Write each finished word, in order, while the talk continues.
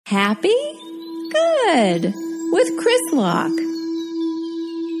Happy? Good. With Chris Locke.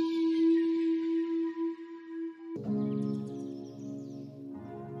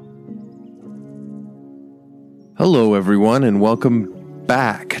 Hello, everyone, and welcome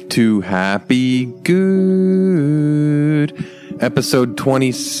back to Happy Good, episode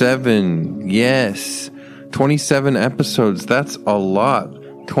 27. Yes, 27 episodes. That's a lot.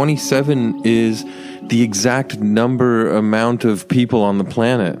 27 is the exact amount of people on the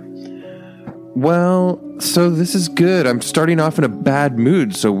planet. Well, so this is good. I'm starting off in a bad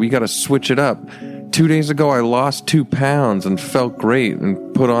mood, so we got to switch it up. 2 days ago, I lost 2 pounds and felt great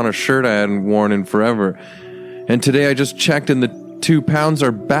and put on a shirt I hadn't worn in forever. And today I just checked and the 2 pounds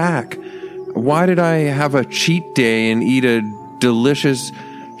are back. Why did I have a cheat day and eat a delicious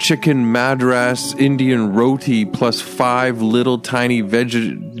chicken madras Indian roti plus 5 little tiny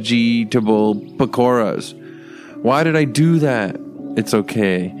vegetable pakoras? Why did I do that? It's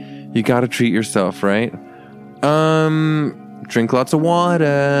okay. You gotta treat yourself, right? Drink lots of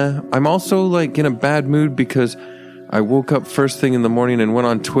water. I'm also in a bad mood because I woke up first thing in the morning and went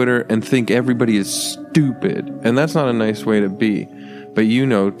on Twitter and think everybody is stupid. And that's not a nice way to be. But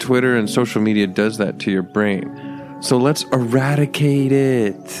Twitter and social media does that to your brain. So let's eradicate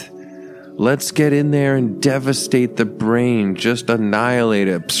it. Let's get in there and devastate the brain. Just annihilate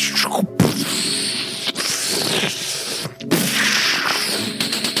it.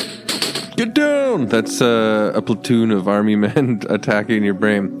 Get down! That's a platoon of army men attacking your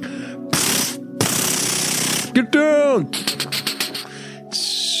brain. Get down!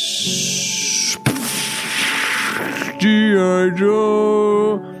 G.I.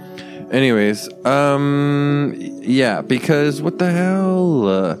 Joe! Anyways, yeah, because what the hell?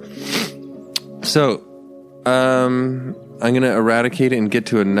 I'm gonna eradicate it and get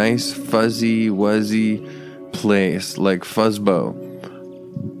to a nice fuzzy, wuzzy place like Fuzzbo.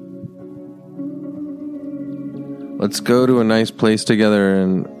 Let's go to a nice place together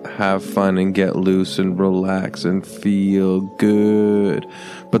and have fun and get loose and relax and feel good.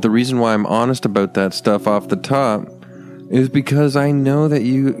 But the reason why I'm honest about that stuff off the top is because I know that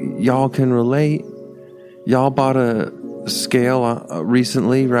y'all can relate. Y'all bought a scale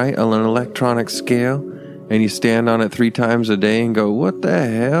recently, right? An electronic scale. And you stand on it 3 times a day and go, what the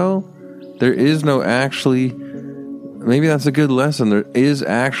hell? There is no actually... Maybe that's a good lesson. There is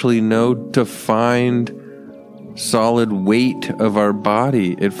actually no defined solid weight of our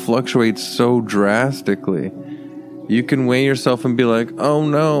body. It fluctuates so drastically. You can weigh yourself and be like, oh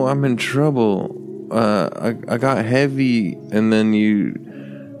no, I'm in trouble. I got heavy. And then you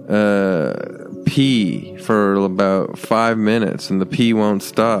pee for about 5 minutes and the pee won't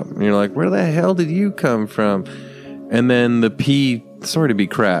stop. And you're like, where the hell did you come from? And then the pee, sorry to be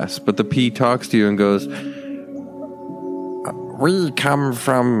crass, but the pee talks to you and goes, we come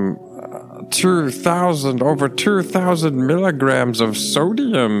from over 2,000 milligrams of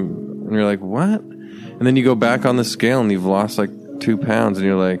sodium. And you're like, what? And then you go back on the scale and you've lost 2 pounds and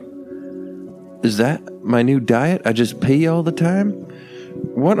you're like, is that my new diet? I just pee all the time?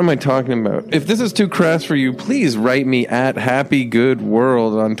 What am I talking about? If this is too crass for you, please write me at Happy Good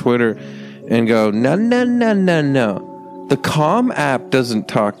World on Twitter and go, no. The Calm app doesn't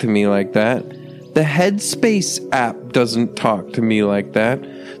talk to me like that. The Headspace app doesn't talk to me like that.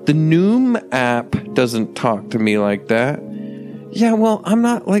 The Noom app doesn't talk to me like that. Yeah, well, I'm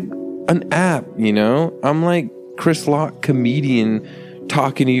not an app, I'm like Chris Locke, comedian,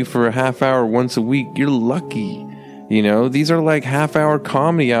 talking to you for a half hour once a week. You're lucky. These are half-hour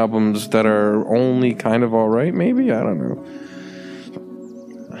comedy albums that are only kind of all right, maybe? I don't know.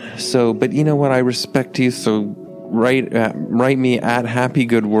 So, but you know what? I respect you, so write me at Happy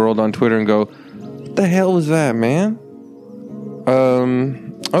Good World on Twitter and go, what the hell was that, man?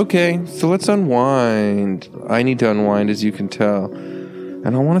 Okay, so let's unwind. I need to unwind, as you can tell.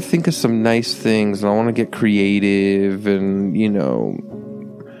 And I want to think of some nice things, and I want to get creative, and,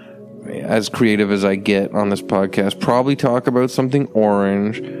 as creative as I get on this podcast. Probably talk about something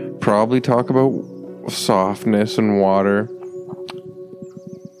orange. Probably talk about softness and water.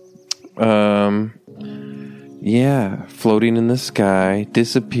 Yeah, floating in the sky,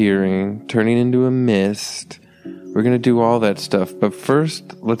 disappearing, turning into a mist. We're going to do all that stuff. But first,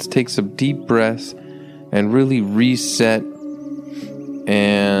 let's take some deep breaths and really reset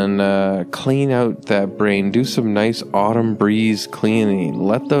and clean out that brain. Do some nice autumn breeze cleaning.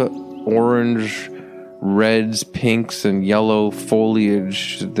 Let the orange, reds, pinks, and yellow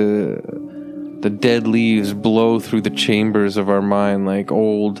foliage, the dead leaves blow through the chambers of our mind like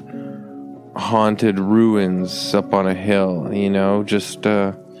old haunted ruins up on a hill,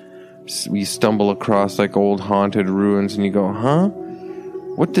 we stumble across old haunted ruins and you go, huh?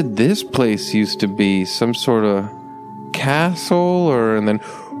 what did this place used to be? Some sort of castle? And then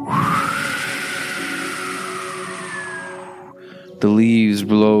the leaves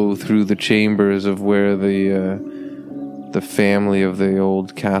blow through the chambers of where the family of the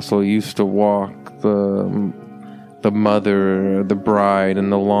old castle used to walk. The mother, the bride,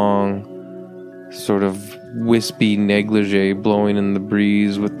 and the long sort of wispy negligee blowing in the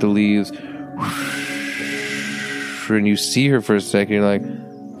breeze with the leaves. And you see her for a second, you're like,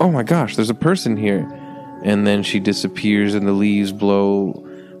 oh my gosh, there's a person here. And then she disappears and the leaves blow.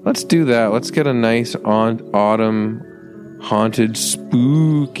 Let's do that. Let's get a nice autumn haunted,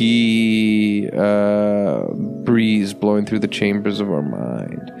 spooky breeze blowing through the chambers of our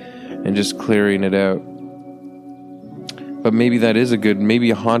mind and just clearing it out. But maybe that is maybe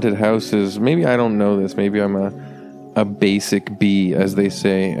a haunted house is, maybe I don't know this, maybe I'm a basic bee, as they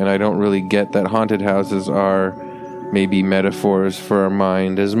say, and I don't really get that haunted houses are maybe metaphors for our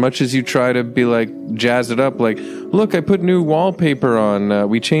mind. As much as you try to be like, jazz it up, like, look, I put new wallpaper on,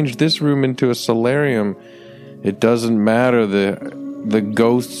 we changed this room into a solarium. It doesn't matter, the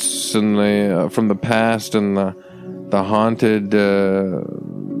ghosts and from the past and the haunted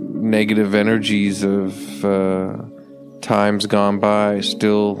negative energies of times gone by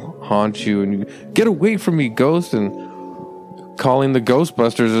still haunt you, and you get away from me, ghost. And calling the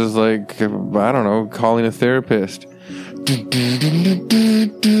Ghostbusters is like, I don't know, calling a therapist.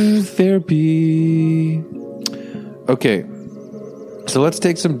 Therapy. Okay, so let's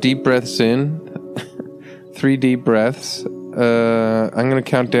take some deep breaths in. 3 deep breaths. I'm going to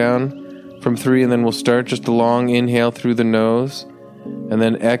count down from 3, and then we'll start. Just a long inhale through the nose, and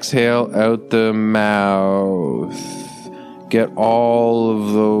then exhale out the mouth. Get all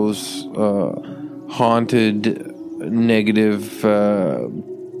of those haunted, negative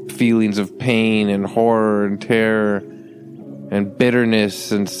feelings of pain and horror and terror and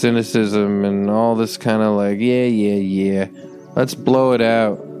bitterness and cynicism and all this kind of like, yeah. Let's blow it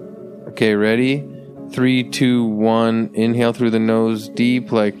out. Okay, ready? 3, 2, 1. Inhale through the nose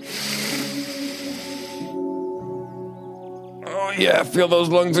deep, like, oh yeah, feel those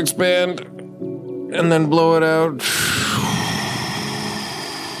lungs expand. And then blow it out.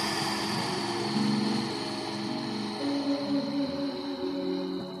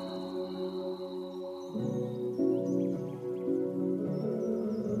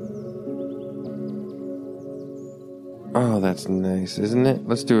 Oh, that's nice, isn't it?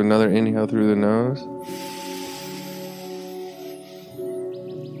 Let's do another inhale through the nose.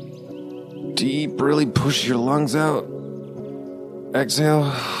 Deep, really push your lungs out.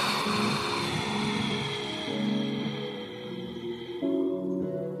 Exhale.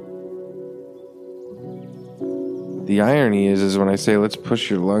 The irony is when I say let's push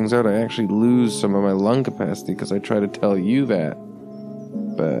your lungs out, I actually lose some of my lung capacity because I try to tell you that.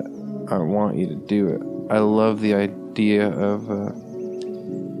 But I want you to do it. I love the idea of,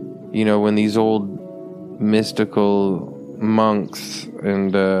 when these old mystical monks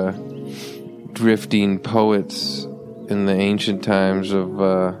and drifting poets in the ancient times of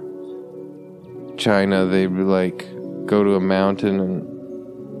China, they would like go to a mountain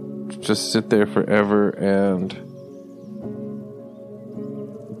and just sit there forever and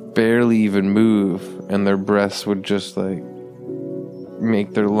barely even move, and their breaths would just like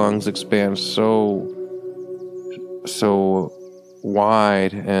make their lungs expand so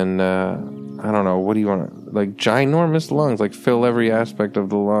wide, and I don't know, what do you want, like ginormous lungs, like fill every aspect of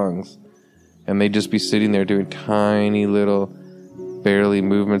the lungs, and they'd just be sitting there doing tiny little barely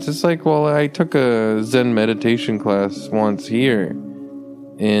movements. It's like, well, I took a Zen meditation class once here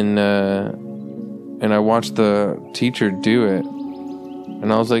and I watched the teacher do it,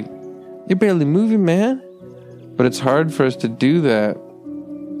 and I was like, you're barely moving, man. But it's hard for us to do that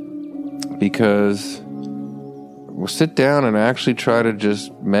because we'll sit down and actually try to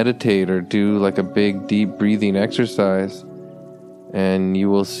just meditate or do like a big deep breathing exercise, and you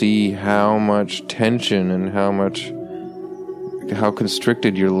will see how much tension and how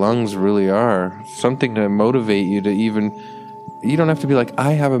constricted your lungs really are. Something to motivate you to even, you don't have to be like,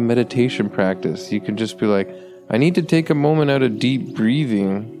 I have a meditation practice. You can just be like, I need to take a moment out of deep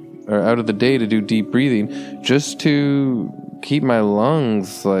breathing, or out of the day to do deep breathing, just to keep my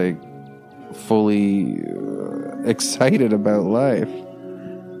lungs like fully excited about life,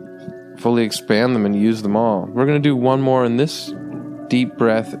 fully expand them and use them all. We're going to do one more, and this deep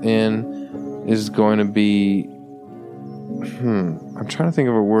breath in is going to be, I'm trying to think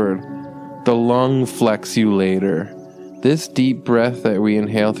of a word, the lung flexulator. This deep breath that we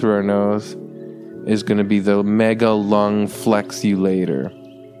inhale through our nose is going to be the mega lung flexulator.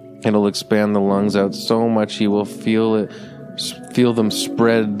 It'll expand the lungs out so much you will feel it feel them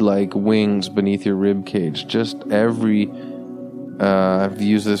spread like wings beneath your rib cage. Just every, I've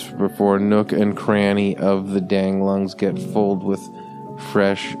used this before, nook and cranny of the dang lungs get filled with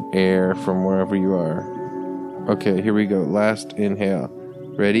fresh air from wherever you are. Okay, here we go. Last inhale.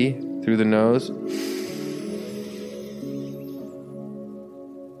 Ready? Through the nose.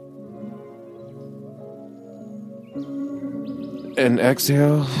 And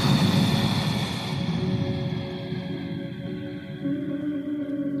exhale.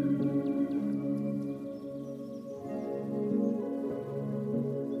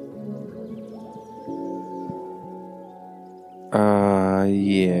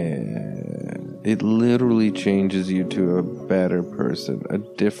 Yeah. It literally changes you to a better person, a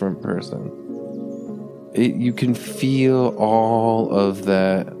different person. You can feel all of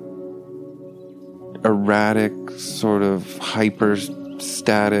that erratic, sort of hyper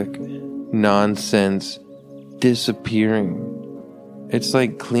static nonsense disappearing. It's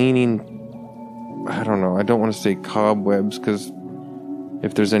like cleaning, I don't know, I don't want to say cobwebs, because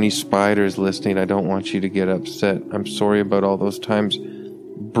if there's any spiders listening, I don't want you to get upset. I'm sorry about all those times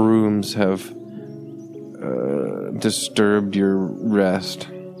brooms have disturbed your rest.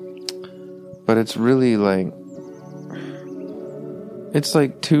 But it's really like, it's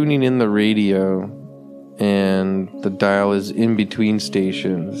like tuning in the radio and the dial is in between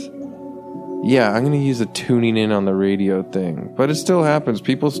stations. Yeah, I'm going to use a tuning in on the radio thing. But it still happens.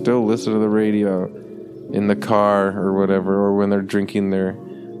 People still listen to the radio in the car or whatever, or when they're drinking their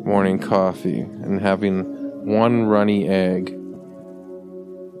morning coffee and having one runny egg.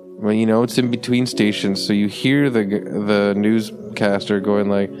 Well, you know, it's in between stations, so you hear the newscaster going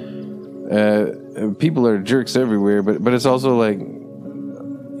like, people are jerks everywhere, but it's also like,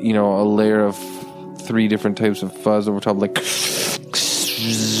 you know, a layer of 3 different types of fuzz over top, like that's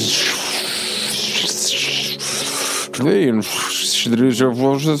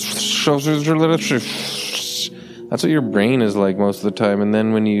what your brain is like most of the time. And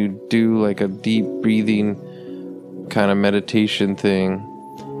then when you do like a deep breathing kind of meditation thing,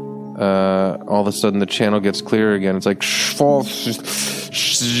 all of a sudden the channel gets clear again. It's like,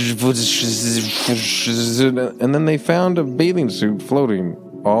 and then they found a bathing suit floating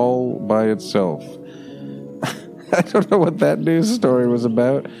all by itself. I don't know what that news story was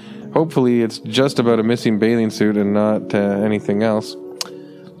about. Hopefully it's just about a missing bathing suit and not anything else.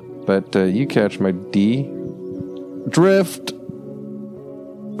 But you catch my drift.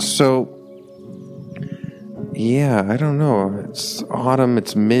 So, yeah, I don't know. It's autumn.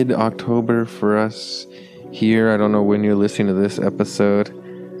 It's mid-October for us here. I don't know when you're listening to this episode,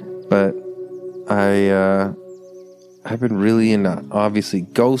 but I've been really into, obviously,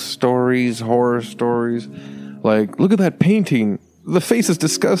 ghost stories, horror stories. Like, look at that painting. The face is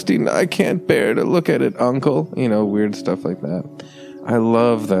disgusting. I can't bear to look at it, uncle. You know, weird stuff like that. I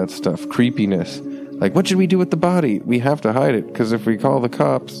love that stuff. Creepiness. Like, what should we do with the body? We have to hide it, because if we call the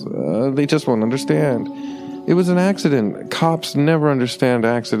cops, they just won't understand. It was an accident. Cops never understand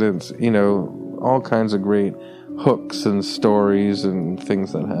accidents. You know, all kinds of great hooks and stories and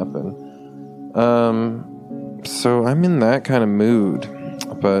things that happen. So I'm in that kind of mood,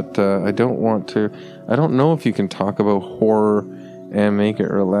 but I don't know if you can talk about horror and make it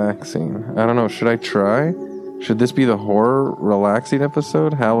relaxing. I don't know. Should I try? Should this be the horror relaxing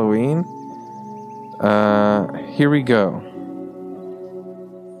episode? Halloween? Here we go.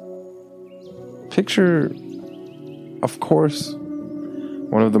 Picture, of course,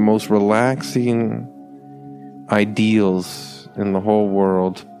 one of the most relaxing ideals in the whole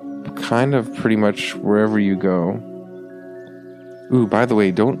world, kind of pretty much wherever you go. Ooh, by the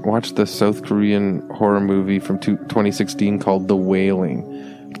way, don't watch the South Korean horror movie from 2016 called The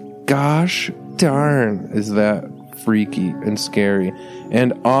Wailing. Gosh darn, is that freaky and scary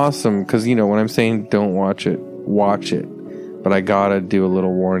and awesome. Because, you know, when I'm saying don't watch it, watch it. But I gotta do a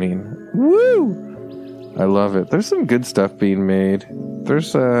little warning. Woo! I love it. There's some good stuff being made.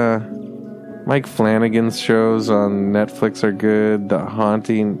 There's Mike Flanagan's shows on Netflix are good. The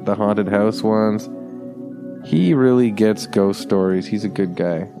haunted house ones. He really gets ghost stories. He's a good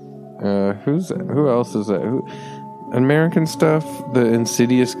guy. Who else is that? American stuff. The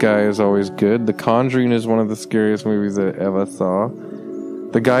Insidious guy is always good. The Conjuring is one of the scariest movies I ever saw.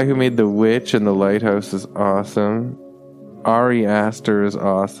 The guy who made The Witch and The Lighthouse is awesome. Ari Aster is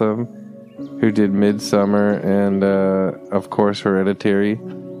awesome, who did Midsummer and, of course, Hereditary.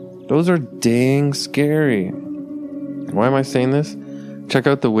 Those are dang scary. Why am I saying this? Check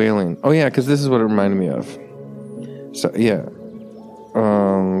out The Wailing. Oh, yeah, because this is what it reminded me of. So, yeah.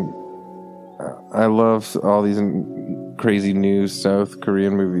 I love all these crazy new South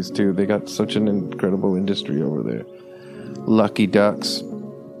Korean movies, too. They got such an incredible industry over there. lucky ducks.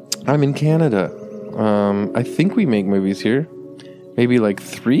 I'm in Canada. I think we make movies here. Maybe like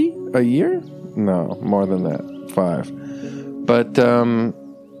 3 a year? No, more than that. 5. But,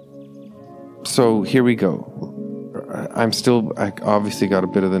 so here we go. I obviously got a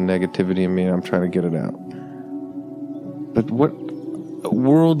bit of the negativity in me, and I'm trying to get it out. But what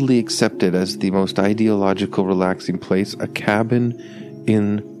worldly accepted as the most ideological, relaxing place, a cabin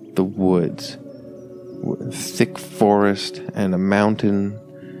in the woods. Thick forest and a mountain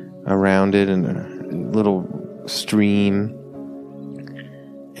around it and a little stream.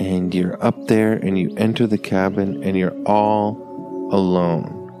 And you're up there and you enter the cabin and you're all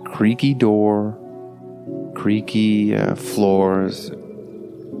alone. Creaky door, creaky floors.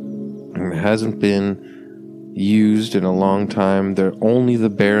 And it hasn't been used in a long time. Only the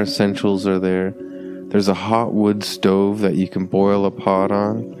bare essentials are there. There's a hot wood stove that you can boil a pot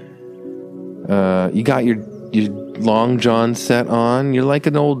on. You got your long john set on. You're like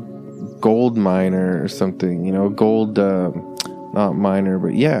an old gold miner or something, gold, not miner,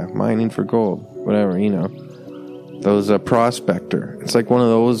 but yeah, mining for gold, whatever, those prospector. It's like one of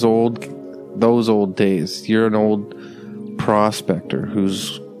those old days. You're an old prospector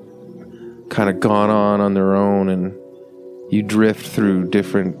who's kind of gone on their own, and you drift through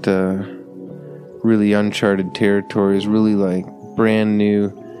different really uncharted territories, really like brand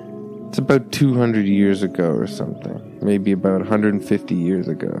new. It's about 200 years ago or something, maybe about 150 years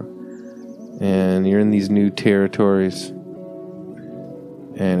ago, and you're in these new territories,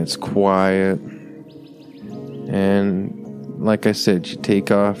 and it's quiet, and like I said, you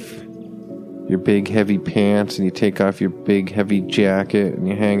take off your big heavy pants and you take off your big heavy jacket and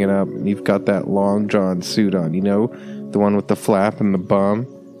you hang it up, and you've got that long john suit on, the one with the flap and the bum,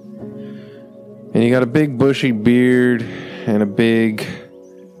 and you got a big bushy beard and a big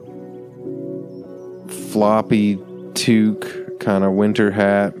floppy toque kind of winter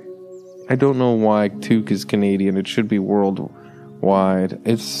hat. I don't know why toque is Canadian. It should be worldwide.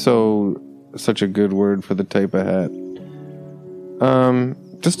 It's such a good word for the type of hat.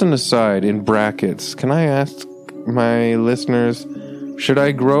 Just an aside, in brackets, can I ask my listeners, should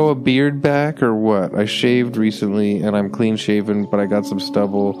I grow a beard back or what? I shaved recently and I'm clean shaven, but I got some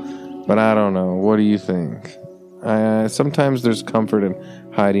stubble, but I don't know. What do you think? Sometimes there's comfort in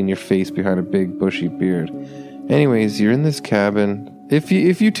hiding your face behind a big bushy beard. Anyways, you're in this cabin. If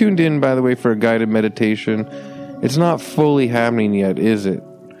you tuned in, by the way, for a guided meditation, it's not fully happening yet, is it?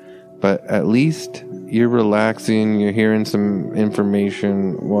 But at least you're relaxing, you're hearing some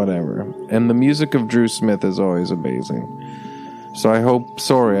information, whatever. And the music of Drew Smith is always amazing. So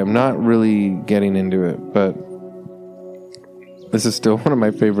I'm not really getting into it, but this is still one of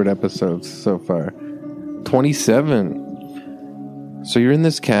my favorite episodes so far. 27. So you're in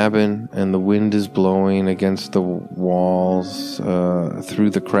this cabin and the wind is blowing against the walls,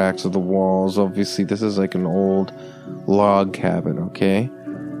 through the cracks of the walls. Obviously, this is like an old log cabin, okay?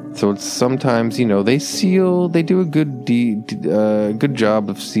 So it's sometimes, they do a good job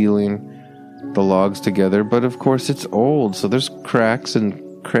of sealing the logs together, but of course it's old, so there's cracks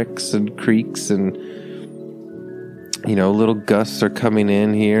and cricks and creaks and, little gusts are coming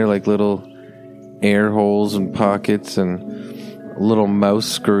in here, like little air holes and pockets, and little mouse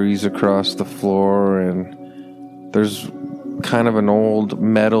scurries across the floor, and there's kind of an old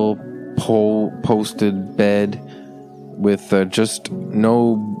metal posted bed with just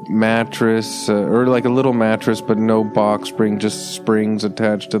no mattress, or like a little mattress, but no box spring, just springs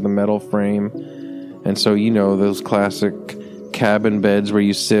attached to the metal frame. And so, those classic cabin beds where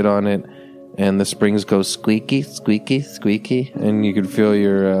you sit on it and the springs go squeaky, squeaky, squeaky, and you can feel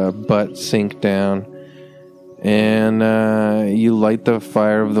your butt sink down. And you light the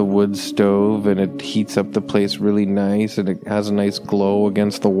fire of the wood stove, and it heats up the place really nice, and it has a nice glow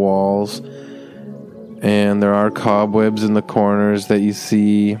against the walls. And there are cobwebs in the corners that you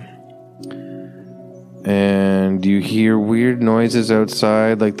see. And you hear weird noises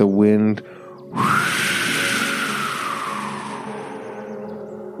outside, like the wind.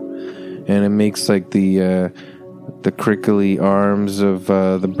 And it makes like the crickly arms of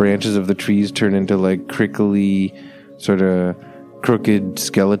the branches of the trees turn into like crickly, sort of crooked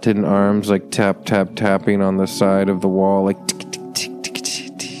skeleton arms, like tap, tap, tapping on the side of the wall, like tick, tick, tick, tick, tick,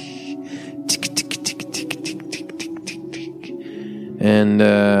 tick, tick, tick, tick, tick, tick, tick, tick, tick, tick.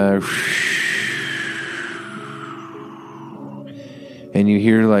 And you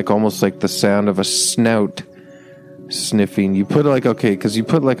hear like almost like the sound of a snout sniffing. You put like, okay, because you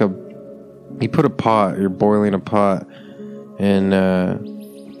put a pot, you're boiling a pot, and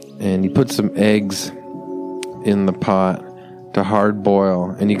you put some eggs in the pot to hard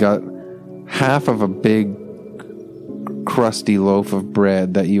boil, and you got half of a big crusty loaf of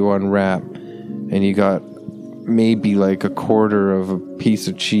bread that you unwrap, and you got maybe like a quarter of a piece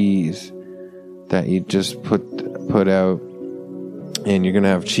of cheese that you just put out, and you're gonna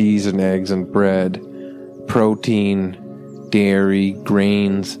have cheese and eggs and bread, protein, dairy,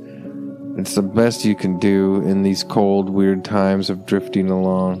 grains. It's the best you can do in these cold, weird times of drifting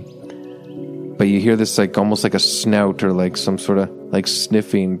along. But you hear this like almost like a snout or like some sort of like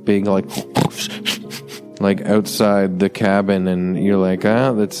sniffing, big like outside the cabin, and you're like,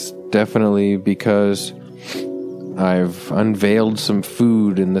 that's definitely because I've unveiled some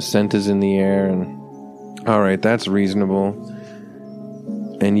food and the scent is in the air, and all right, that's reasonable.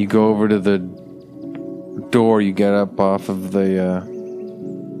 And you go over to the door, you get up off of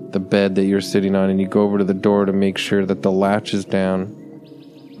the bed that you're sitting on, and you go over to the door to make sure that the latch is down,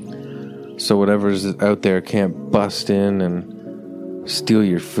 so whatever's out there can't bust in and steal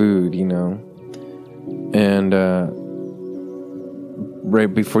your food, And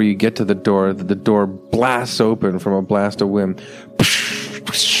right before you get to the door blasts open from a blast of wind.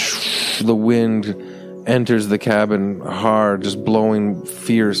 The wind enters the cabin hard, just blowing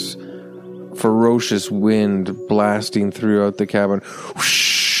fierce, ferocious wind blasting throughout the cabin.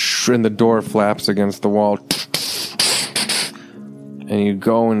 And the door flaps against the wall. And you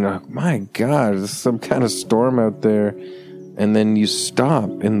go and, my God, there's some kind of storm out there. And then you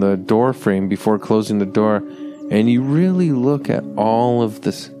stop in the door frame before closing the door, and you really look at all of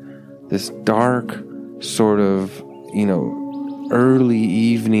this dark sort of, early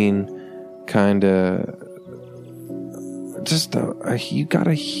evening kind of, just you got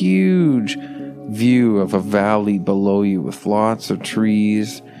a huge view of a valley below you with lots of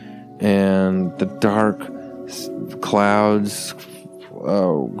trees and the dark clouds,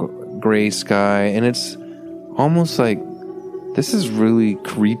 gray sky, and it's almost like, this is really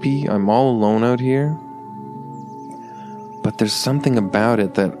creepy. I'm all alone out here. But there's something about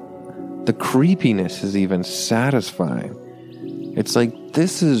it that the creepiness is even satisfying. It's like,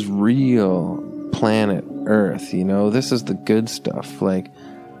 this is real planet Earth, This is the good stuff. Like,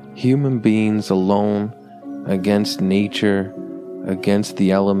 human beings alone against nature, against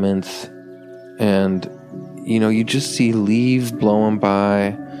the elements. And, you just see leaves blowing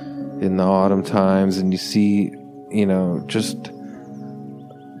by in the autumn times, and you see just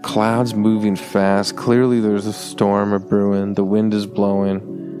clouds moving fast. Clearly there's a storm brewing. The wind is blowing.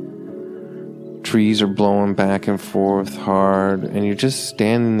 Trees are blowing back and forth hard. And you're just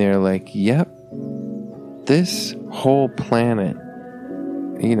standing there like, yep, this whole planet,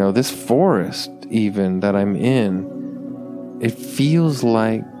 this forest even that I'm in, it feels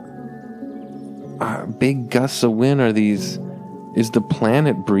like big gusts of wind is the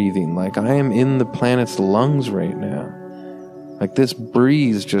planet breathing. Like, I am in the planet's lungs right now. Like, this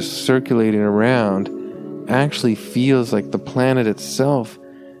breeze just circulating around actually feels like the planet itself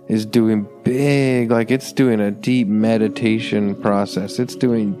is doing big, like it's doing a deep meditation process. It's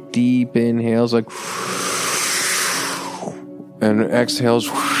doing deep inhales, like, and exhales.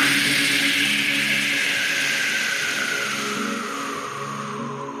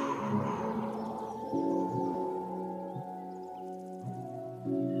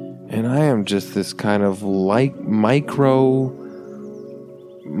 And I am just this kind of like micro,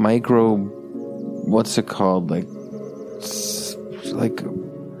 what's it called? Like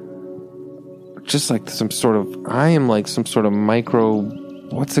just like some sort of, I am like some sort of micro,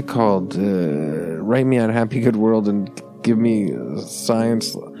 what's it called? Write me out Happy Good World and give me a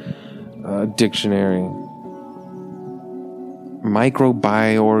science dictionary.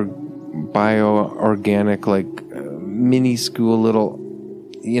 Bioorganic, like minuscule little,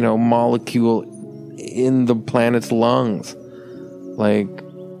 molecule in the planet's lungs. Like,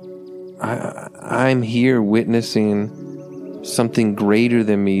 I'm here witnessing something greater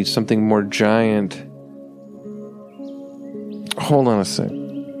than me, something more giant. Hold on a sec.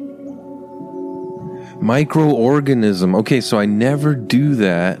 Microorganism. Okay, so I never do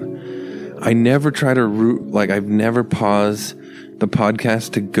that. I never try to I've never paused the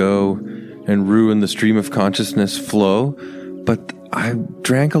podcast to go and ruin the stream of consciousness flow. But I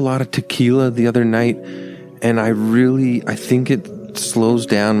drank a lot of tequila the other night, and I think it slows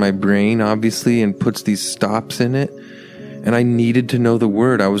down my brain, obviously, and puts these stops in it. And I needed to know the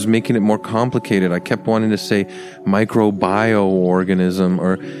word. I was making it more complicated. I kept wanting to say microbioorganism,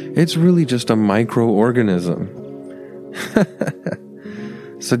 or it's really just a microorganism.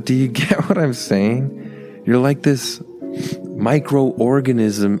 So do you get what I'm saying? You're like this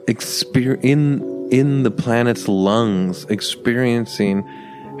microorganism in the planet's lungs, experiencing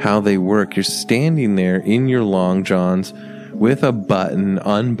how they work. You're standing there in your long johns with a button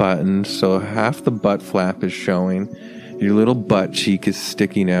unbuttoned, so half the butt flap is showing, Your little butt cheek is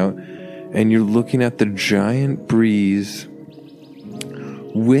sticking out, and you're looking at the giant breeze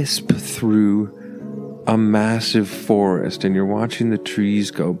wisp through a massive forest, and you're watching the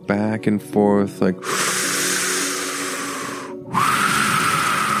trees go back and forth like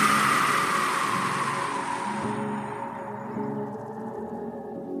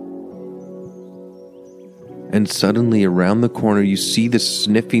and suddenly around the corner you see the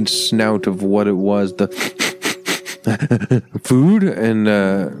sniffing snout of what it was, the food, and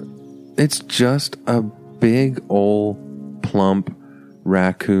it's just a big old plump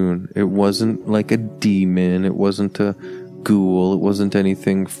raccoon. It wasn't like a demon, it wasn't a ghoul, it wasn't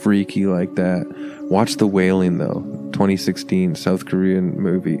anything freaky like that. Watch The Wailing though, 2016 South Korean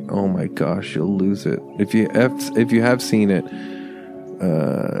movie. Oh my gosh, you'll lose it. If you have seen it,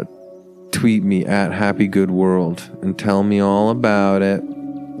 tweet me at Happy Good World and tell me all about it.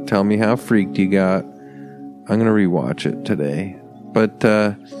 Tell me how freaked you got. I'm gonna rewatch it today. But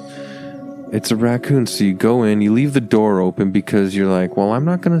it's a raccoon, so you go in, you leave the door open because you're like, well, I'm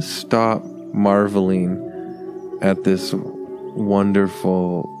not gonna stop marveling at this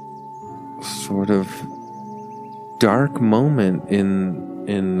wonderful sort of dark moment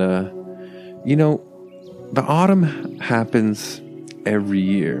in the autumn happens every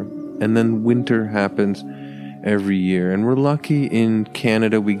year, and then winter happens every year, and we're lucky in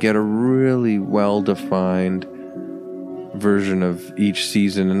Canada we get a really well-defined version of each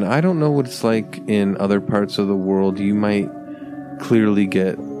season. And I don't know what it's like in other parts of the world. You might clearly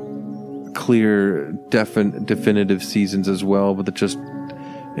get clear definitive seasons as well, but just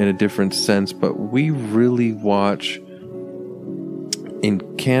in a different sense. But we really watch in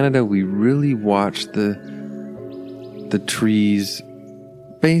Canada, we really watch the trees,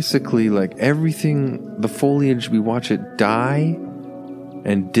 basically like everything, the foliage, we watch it die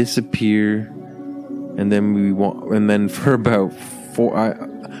and disappear, and then for about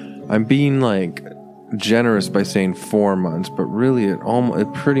I'm being like generous by saying 4 months, but really it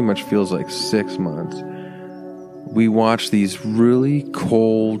pretty much feels like 6 months. We watch these really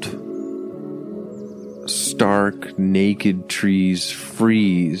cold, stark, naked trees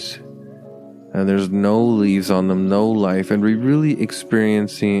freeze, and there's no leaves on them, no life, and we really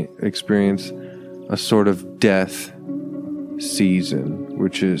experience a sort of death season,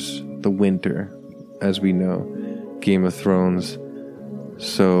 which is the winter, as we know. Game of Thrones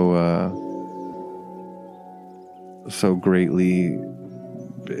so greatly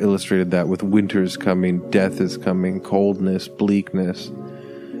illustrated that with winter's coming, death is coming, coldness, bleakness.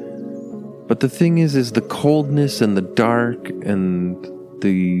 But the thing is the coldness and the dark and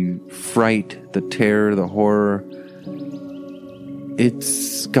the fright, the terror, the horror,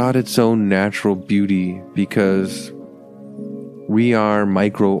 it's got its own natural beauty because we are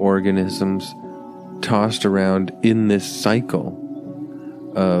microorganisms tossed around in this cycle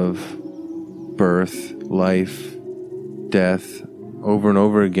of birth, life, death, over and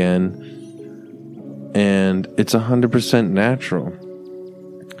over again, and it's 100% natural.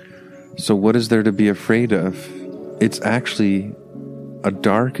 So what is there to be afraid of? It's actually a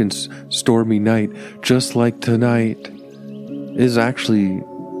dark and stormy night, just like tonight, is actually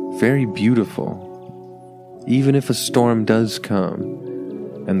very beautiful. Even if a storm does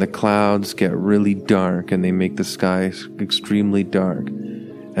come and the clouds get really dark and they make the sky extremely dark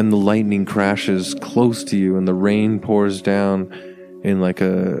and the lightning crashes close to you and the rain pours down in like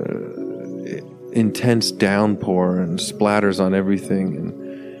a intense downpour and splatters on everything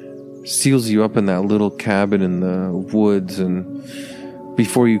and seals you up in that little cabin in the woods, and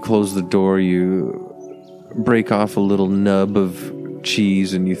before you close the door you break off a little nub of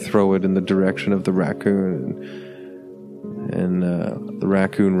cheese and you throw it in the direction of the raccoon, and the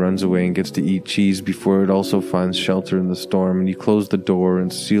raccoon runs away and gets to eat cheese before it also finds shelter in the storm, and you close the door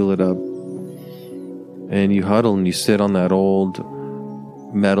and seal it up, and you huddle and you sit on that old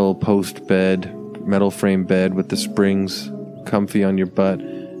metal frame bed with the springs comfy on your butt,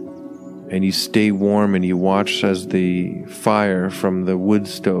 and you stay warm and you watch as the fire from the wood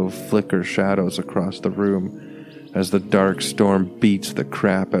stove flickers shadows across the room as the dark storm beats the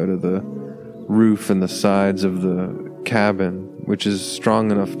crap out of the roof and the sides of the cabin, which is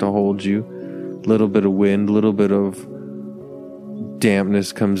strong enough to hold you. Little bit of wind, little bit of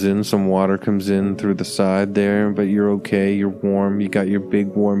dampness comes in, some water comes in through the side there, but you're okay, you're warm, you got your big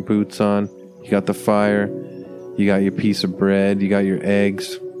warm boots on, you got the fire, you got your piece of bread, you got your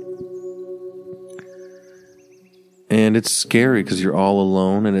eggs. And it's scary because you're all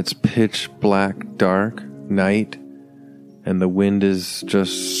alone and it's pitch black dark night and the wind is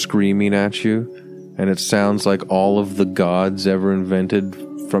just screaming at you, and it sounds like all of the gods ever invented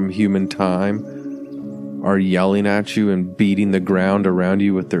from human time are yelling at you and beating the ground around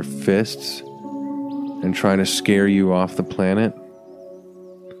you with their fists and trying to scare you off the planet.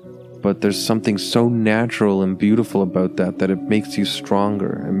 But there's something so natural and beautiful about that it makes you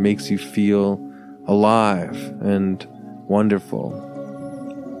stronger and makes you feel alive and wonderful.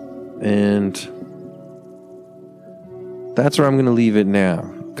 And that's where I'm going to leave it now,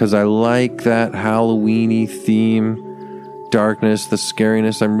 because I like that Halloween-y theme, darkness, the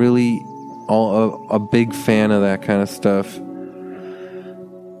scariness. I'm really a big fan of that kind of stuff.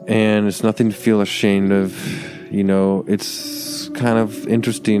 And it's nothing to feel ashamed of. It's kind of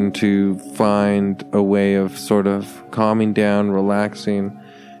interesting to find a way of sort of calming down, relaxing,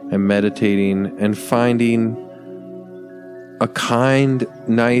 and meditating, and finding a kind,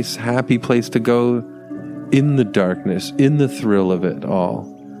 nice, happy place to go in the darkness, in the thrill of it all.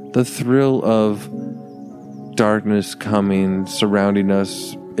 The thrill of darkness coming, surrounding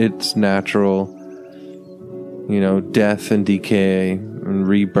us. It's natural. Death and decay and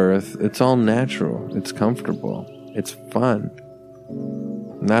rebirth. It's all natural. It's comfortable. It's fun.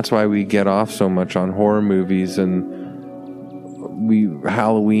 And that's why we get off so much on horror movies, and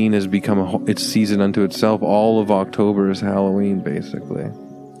Halloween has become its season unto itself. All of October is Halloween, basically.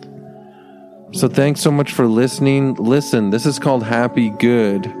 So thanks so much for listening. Listen, this is called Happy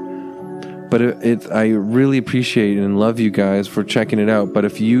Good, but I really appreciate and love you guys for checking it out. But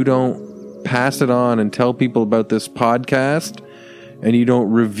if you don't pass it on and tell people about this podcast, and you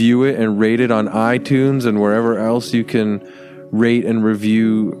don't review it and rate it on iTunes and wherever else you can rate and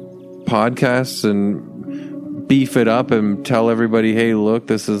review podcasts, and beef it up and tell everybody, hey, look,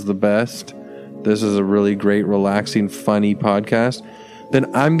 this is the best. This is a really great, relaxing, funny podcast.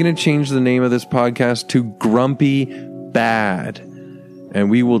 Then I'm going to change the name of this podcast to Grumpy Bad. And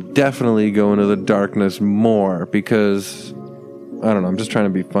we will definitely go into the darkness more because, I don't know, I'm just trying to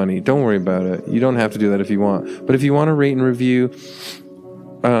be funny. Don't worry about it. You don't have to do that if you want. But if you want to rate and review,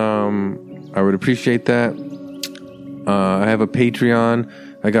 I would appreciate that. I have a Patreon.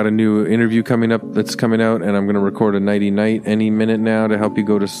 I got a new interview coming up that's coming out, and I'm going to record a nighty night any minute now to help you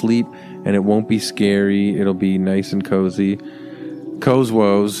go to sleep, and it won't be scary. It'll be nice and cozy.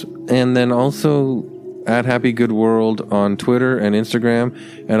 Coz-woes. And then also at Happy Good World on Twitter and Instagram,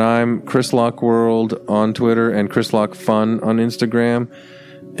 and I'm Chris Lock World on Twitter and Chris Lock Fun on Instagram.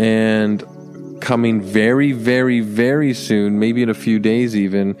 And coming very, very, very soon, maybe in a few days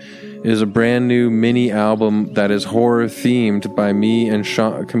even, is a brand new mini album that is horror themed by me and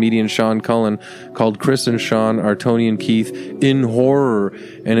comedian Sean Cullen, called Chris and Sean Are Tony and Keith in Horror.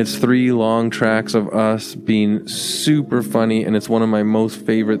 And it's 3 long tracks of us being super funny, and it's one of my most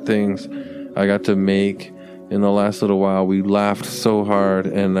favorite things I got to make in the last little while. We laughed so hard,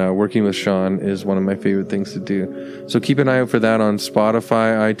 and working with Sean is one of my favorite things to do. So keep an eye out for that on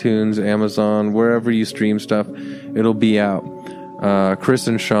Spotify, iTunes, Amazon, wherever you stream stuff. It'll be out. Chris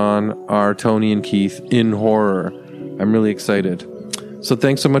and Sean Are Tony and Keith in Horror. I'm really excited. So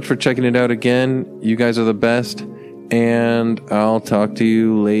thanks so much for checking it out again. You guys are the best, and I'll talk to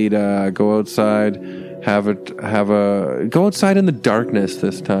you later. Go outside, go outside in the darkness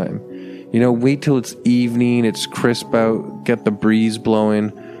this time. Wait till it's evening, it's crisp out, get the breeze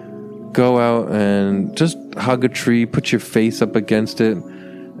blowing. Go out and just hug a tree, put your face up against it,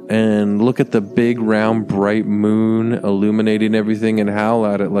 and look at the big, round, bright moon illuminating everything, and howl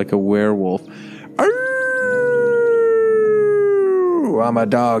at it like a werewolf. Arr! I'm a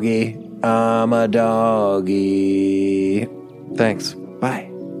doggy. I'm a doggy. Thanks. Bye.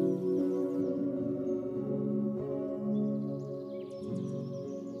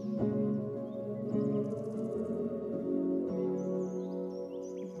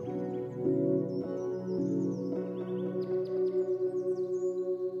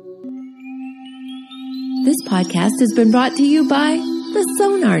 This podcast has been brought to you by the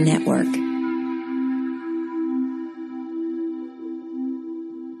Sonar Network.